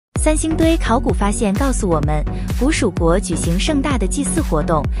三星堆考古发现告诉我们，古蜀国举行盛大的祭祀活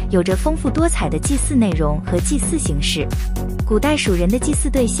动，有着丰富多彩的祭祀内容和祭祀形式。古代蜀人的祭祀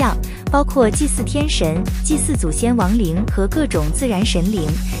对象包括祭祀天神、祭祀祖先亡灵和各种自然神灵，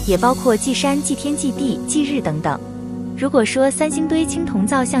也包括祭山、祭天、祭地、祭日等等。如果说三星堆青铜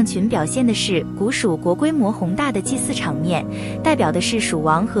造像群表现的是古蜀国规模宏大的祭祀场面，代表的是蜀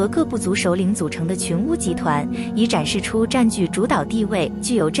王和各部族首领组成的群巫集团，以展示出占据主导地位、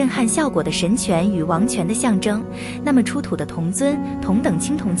具有震撼效果的神权与王权的象征，那么出土的铜尊、铜等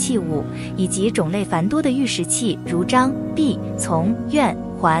青铜器物，以及种类繁多的玉石器，如璋、璧、琮、钺、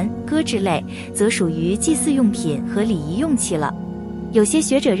环、戈之类，则属于祭祀用品和礼仪用器了。有些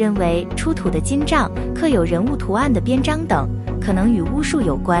学者认为，出土的金杖、刻有人物图案的边章等，可能与巫术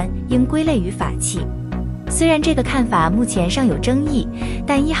有关，应归类于法器。虽然这个看法目前尚有争议，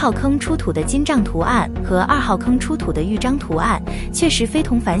但1号坑出土的金杖图案和2号坑出土的玉璋图案确实非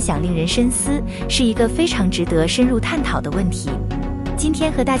同凡响，令人深思，是一个非常值得深入探讨的问题。今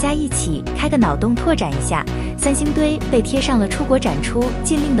天和大家一起开个脑洞，拓展一下三星堆被贴上了出国展出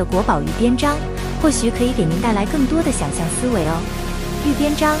禁令的国宝玉边璋，或许可以给您带来更多的想象思维哦。玉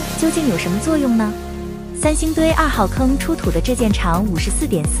边璋究竟有什么作用呢？三星堆2号坑出土的这件长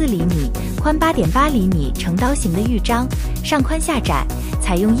54.4厘米、宽8.8厘米成刀形的玉璋，上宽下窄，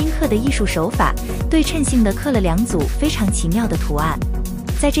采用阴刻的艺术手法，对称性地刻了2组非常奇妙的图案。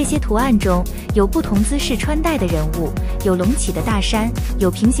在这些图案中，有不同姿势穿戴的人物，有隆起的大山，有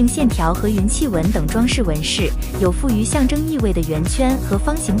平行线条和云气纹等装饰纹饰，有富于象征意味的圆圈和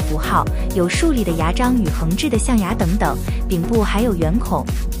方形符号，有竖立的牙璋与横置的象牙等等，柄部还有圆孔。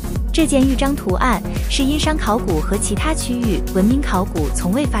这件玉璋图案是殷商考古和其他区域文明考古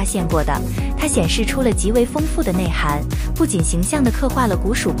从未发现过的，它显示出了极为丰富的内涵，不仅形象地刻画了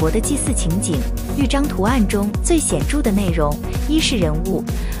古蜀国的祭祀情景。玉璋图案中最显著的内容，一是人物，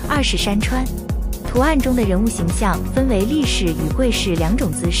二是山川。图案中的人物形象分为立式与跪式2种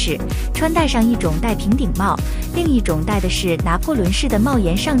姿势，穿戴上一种戴平顶帽，另一种戴的是拿破仑式的帽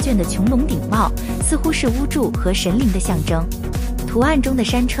檐上卷的穹窿顶帽，似乎是巫祝和神灵的象征。图案中的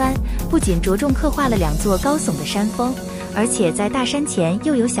山川不仅着重刻画了2座高耸的山峰，而且在大山前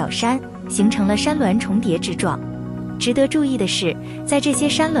又有小山，形成了山峦重叠之状。值得注意的是，在这些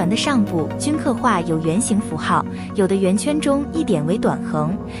山峦的上部均刻画有圆形符号，有的圆圈中一点为短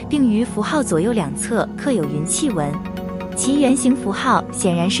横，并于符号左右2侧刻有云气纹。其圆形符号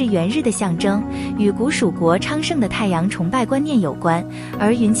显然是元日的象征，与古蜀国昌盛的太阳崇拜观念有关，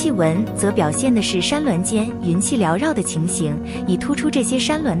而云气纹则表现的是山峦间云气缭绕的情形，以突出这些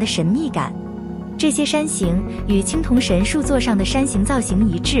山峦的神秘感。这些山形与青铜神树座上的山形造型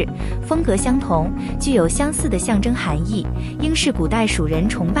一致，风格相同，具有相似的象征含义，应是古代蜀人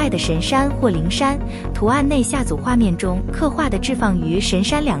崇拜的神山或灵山。图案内下组画面中刻画的置放于神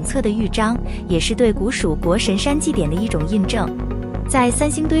山2侧的玉璋，也是对古蜀国神山祭典的一种印证。在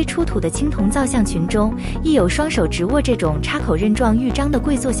三星堆出土的青铜造像群中，亦有双手执握这种插口刃状玉璋的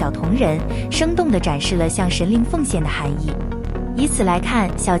跪坐小铜人，生动地展示了向神灵奉献的含义。以此来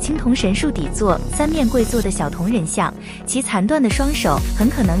看，小青铜神树底座3面跪坐的小铜人像，其残断的双手很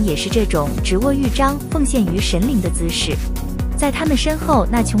可能也是这种执握玉璋奉献于神灵的姿势。在他们身后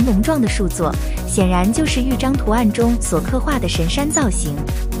那穹隆状的树座，显然就是玉璋图案中所刻画的神山造型。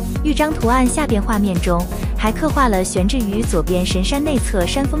玉璋图案下边画面中还刻画了悬置于左边神山内侧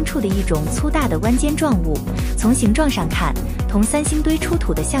山峰处的一种粗大的弯尖状物，从形状上看，同三星堆出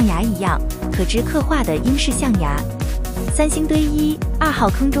土的象牙一样，可知刻画的应是象牙。三星堆1、2号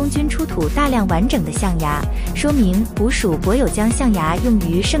坑中均出土大量完整的象牙，说明古蜀国有将象牙用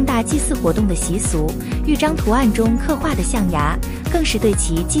于盛大祭祀活动的习俗。玉璋图案中刻画的象牙，更是对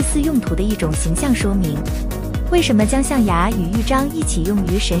其祭祀用途的一种形象说明。为什么将象牙与玉璋一起用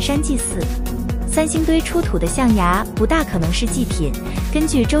于神山祭祀？三星堆出土的象牙不大可能是祭品。根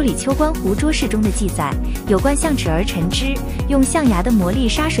据《周礼丘观湖桌事》中的记载，有关象齿而陈之，用象牙的魔力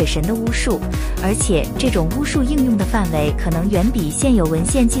杀水神的巫术，而且这种巫术应用的范围可能远比现有文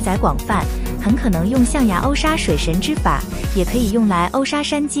献记载广泛，很可能用象牙殴杀水神之法，也可以用来殴杀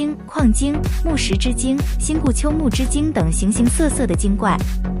山精、矿精、木石之精、新固丘木之精等形形色色的精怪。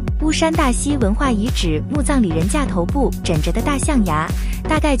巫山大溪文化遗址墓葬里人架头部枕着的大象牙，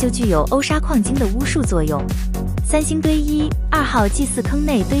大概就具有殴杀矿精的巫术作用。三星堆1、2号祭祀坑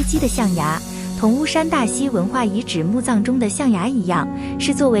内堆积的象牙，同巫山大溪文化遗址墓葬中的象牙一样，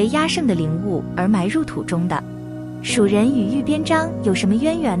是作为压胜的灵物而埋入土中的。蜀人与玉边璋有什么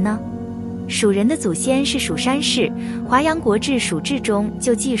渊源呢？蜀人的祖先是蜀山氏，《华阳国志·蜀志》中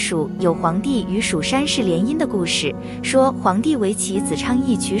就记述有皇帝与蜀山氏联姻的故事，说皇帝为其子倡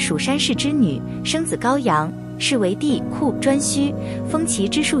议娶蜀山氏之女，生子高阳，是为地库颛顼，封其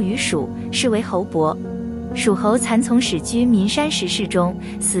之数于蜀，是为侯伯。蜀侯蚕从始居岷山石室中，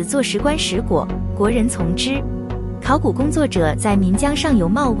死作石棺石椁，国人从之。考古工作者在岷江上游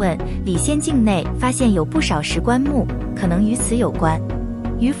冒问礼县境内，发现有不少石棺木，可能与此有关。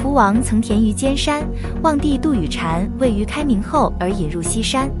于福王曾田于尖山，望帝杜宇禅位于开明后而引入西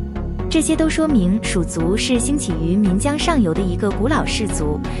山。这些都说明蜀族是兴起于岷江上游的一个古老氏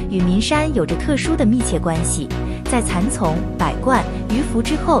族，与岷山有着特殊的密切关系。在蚕丛、百冠、鱼凫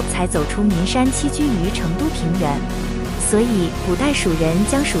之后，才走出岷山栖居于成都平原。所以，古代蜀人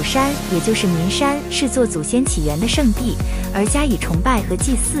将蜀山，也就是岷山，视作祖先起源的圣地，而加以崇拜和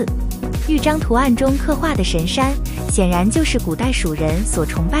祭祀。玉璋图案中刻画的神山，显然就是古代蜀人所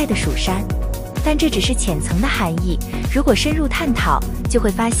崇拜的蜀山。但这只是浅层的含义，如果深入探讨，就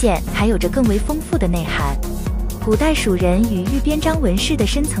会发现还有着更为丰富的内涵。古代蜀人与玉边璋纹饰的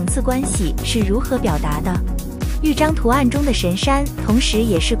深层次关系是如何表达的？玉璋图案中的神山，同时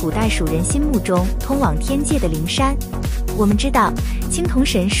也是古代蜀人心目中通往天界的灵山。我们知道，青铜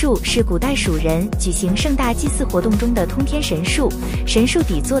神树是古代蜀人举行盛大祭祀活动中的通天神树，神树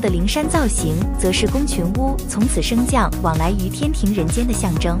底座的灵山造型，则是宫群巫从此升降往来于天庭人间的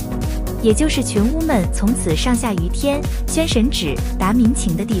象征，也就是群巫们从此上下于天，宣神旨，达民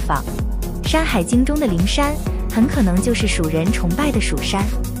情的地方。《山海经》中的灵山，很可能就是蜀人崇拜的蜀山。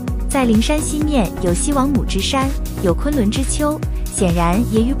在灵山西面有西王母之山，有昆仑之丘，显然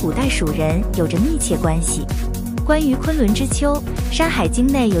也与古代蜀人有着密切关系。关于昆仑之丘，《山海经》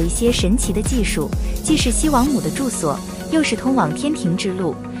内有一些神奇的技术，既是西王母的住所，又是通往天庭之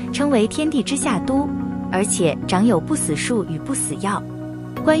路，称为天地之下都，而且长有不死树与不死药。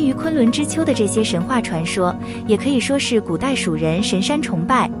关于昆仑之丘的这些神话传说，也可以说是古代蜀人神山崇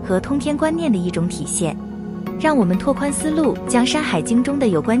拜和通天观念的一种体现。让我们拓宽思路，将《山海经》中的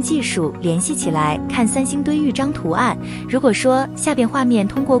有关技术联系起来看三星堆玉璋图案。如果说下边画面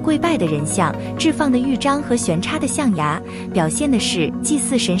通过跪拜的人像、置放的玉璋和悬插的象牙，表现的是祭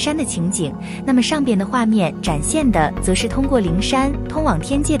祀神山的情景，那么上边的画面展现的则是通过灵山通往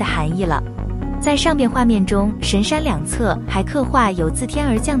天界的含义了。在上边画面中，神山两侧还刻画有自天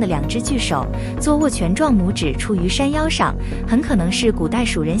而降的两只巨手，做握拳状，拇指处于山腰上，很可能是古代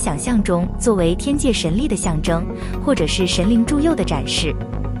蜀人想象中作为天界神力的象征，或者是神灵助佑的展示。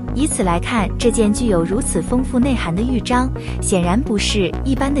以此来看，这件具有如此丰富内涵的玉璋，显然不是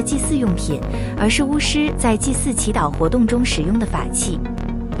一般的祭祀用品，而是巫师在祭祀祈祷活动中使用的法器。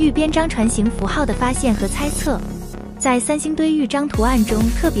玉边璋船形符号的发现和猜测。在三星堆玉璋图案中，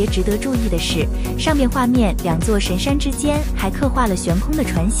特别值得注意的是，上面画面两座神山之间还刻画了悬空的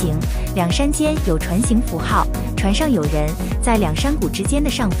船形，两山间有船形符号，船上有人，在两山谷之间的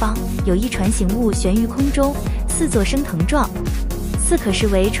上方有一船形物悬于空中，似作升腾状，似可视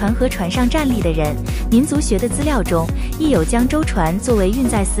为船和船上站立的人。民族学的资料中亦有将舟船作为运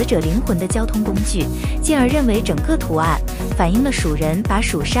载死者灵魂的交通工具，进而认为整个图案反映了蜀人把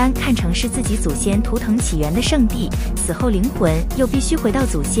蜀山看成是自己祖先图腾起源的圣地，死后灵魂又必须回到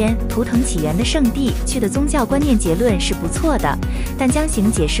祖先图腾起源的圣地去的宗教观念。结论是不错的，但将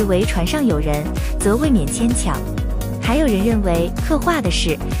形解释为船上有人，则未免牵强。还有人认为刻画的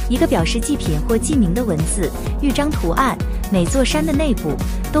是一个表示祭品或祭名的文字。玉璋图案每座山的内部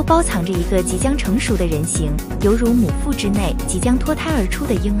都包藏着一个即将成熟的人形，犹如母腹之内即将脱胎而出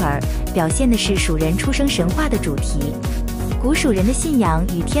的婴儿，表现的是蜀人出生神话的主题。古蜀人的信仰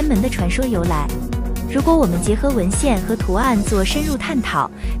与天门的传说由来。如果我们结合文献和图案做深入探讨，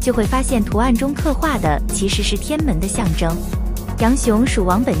就会发现图案中刻画的其实是天门的象征。杨雄《蜀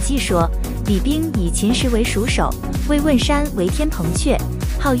王本纪》说，李冰以秦石为蜀首，为问山为天蓬阙，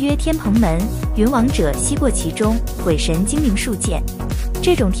号曰天蓬门，云王者西过其中，鬼神精灵数见。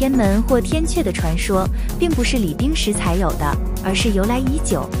这种天门或天阙的传说，并不是李冰时才有的，而是由来已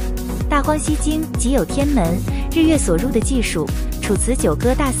久。大荒西经即有天门，日月所入的技术。楚辞九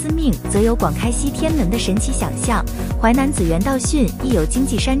歌大司命则有广开西天门的神奇想象，淮南子元道训亦有经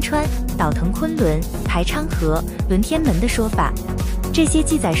济山川、倒腾昆仑、排昌河、轮天门的说法。这些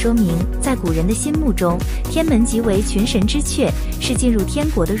记载说明，在古人的心目中，天门即为群神之阙，是进入天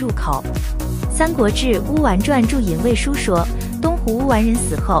国的入口。《三国志·乌丸传注引魏书说，东湖乌丸人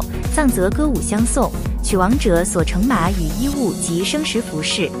死后，葬则歌舞相送，取亡者所乘马与衣物及生食服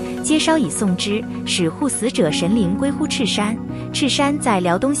饰，皆烧以送之，使护死者神灵归乎赤山。赤山在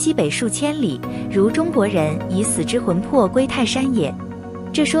辽东西北数千里，如中国人以死之魂魄归泰山也。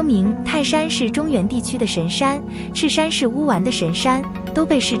这说明泰山是中原地区的神山，赤山是乌丸的神山，都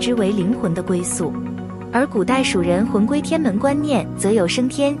被视之为灵魂的归宿。而古代蜀人魂归天门观念，则有升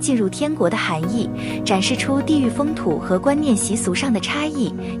天进入天国的含义，展示出地域风土和观念习俗上的差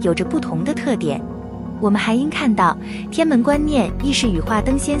异，有着不同的特点。我们还应看到，天门观念亦是羽化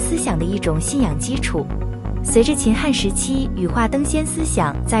登仙思想的一种信仰基础。随着秦汉时期羽化登仙思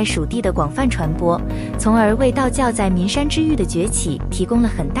想在蜀地的广泛传播，从而为道教在岷山之域的崛起提供了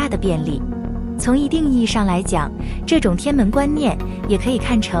很大的便利。从一定意义上来讲，这种天门观念也可以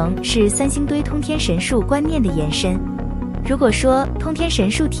看成是三星堆通天神术观念的延伸。如果说通天神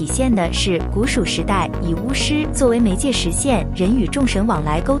术体现的是古蜀时代以巫师作为媒介实现人与众神往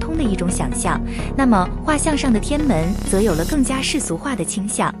来沟通的一种想象，那么画像上的天门则有了更加世俗化的倾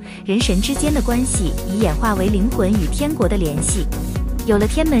向，人神之间的关系已演化为灵魂与天国的联系。有了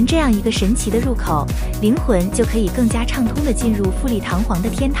天门这样一个神奇的入口，灵魂就可以更加畅通地进入富丽堂皇的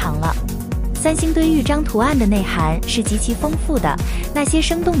天堂了。三星堆玉璋图案的内涵是极其丰富的，那些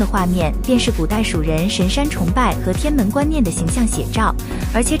生动的画面便是古代蜀人神山崇拜和天门观念的形象写照，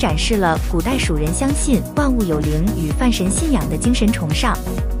而且展示了古代蜀人相信万物有灵与泛神信仰的精神崇尚。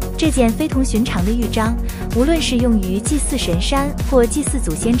这件非同寻常的玉璋，无论是用于祭祀神山或祭祀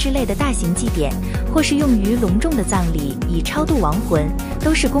祖先之类的大型祭典，或是用于隆重的葬礼以超度亡魂，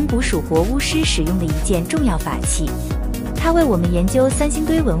都是供古蜀国巫师使用的一件重要法器。它为我们研究三星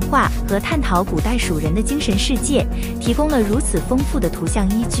堆文化和探讨古代蜀人的精神世界提供了如此丰富的图像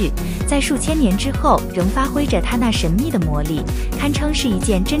依据，在数千年之后仍发挥着它那神秘的魔力，堪称是一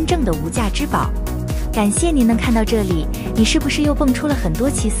件真正的无价之宝。感谢您能看到这里，你是不是又蹦出了很多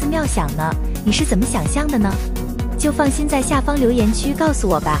奇思妙想呢？你是怎么想象的呢？就放心在下方留言区告诉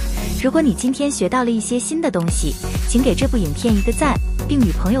我吧。如果你今天学到了一些新的东西，请给这部影片一个赞，并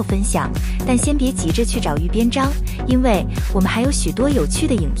与朋友分享。但先别急着去找玉边璋，因为我们还有许多有趣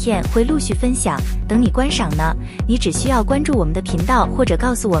的影片会陆续分享，等你观赏呢。你只需要关注我们的频道，或者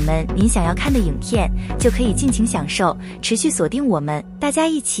告诉我们您想要看的影片，就可以尽情享受。持续锁定我们，大家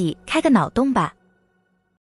一起开个脑洞吧。